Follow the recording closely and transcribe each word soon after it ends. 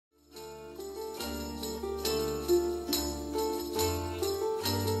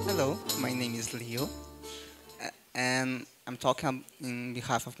name is Leo, and I'm talking in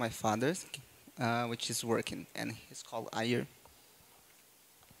behalf of my father, which is working, and he's called Ayer.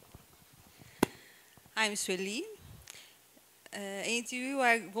 I'm Sueli, and we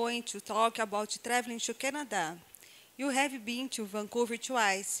are going to talk about traveling to Canada. You have been to Vancouver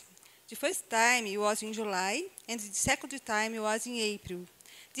twice. The first time it was in July, and the second time it was in April.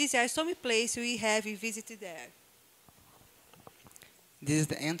 These are some places we have visited there. This is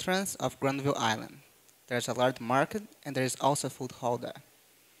the entrance of Granville Island. There's a large market, and there is also a food hall there.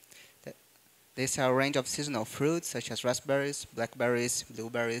 They sell a range of seasonal fruits such as raspberries, blackberries,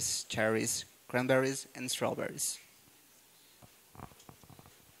 blueberries, cherries, cranberries, and strawberries.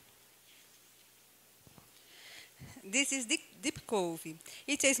 This is Deep Cove.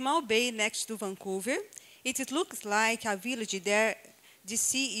 It's a small bay next to Vancouver. It looks like a village there. The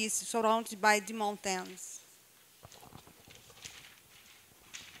sea is surrounded by the mountains.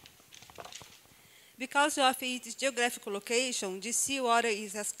 Because of its geographical location, the seawater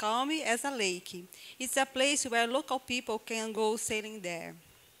is as calm as a lake. It's a place where local people can go sailing there.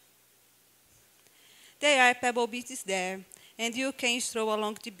 There are pebble beaches there, and you can stroll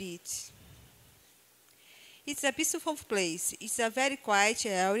along the beach. It's a peaceful place. It's a very quiet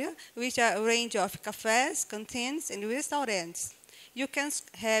area with a range of cafes, canteens, and restaurants. You can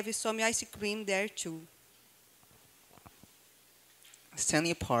have some ice cream there too.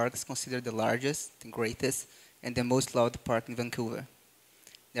 Stanley Park is considered the largest, the greatest, and the most loved park in Vancouver.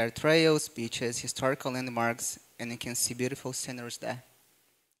 There are trails, beaches, historical landmarks, and you can see beautiful sceneries there.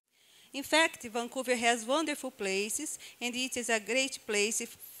 In fact, Vancouver has wonderful places, and it is a great place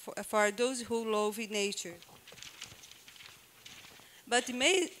for those who love nature. But the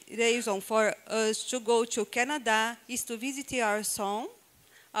main reason for us to go to Canada is to visit our son,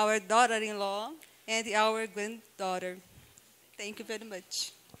 our daughter-in-law, and our granddaughter. Thank you very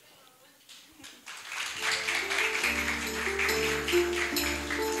much.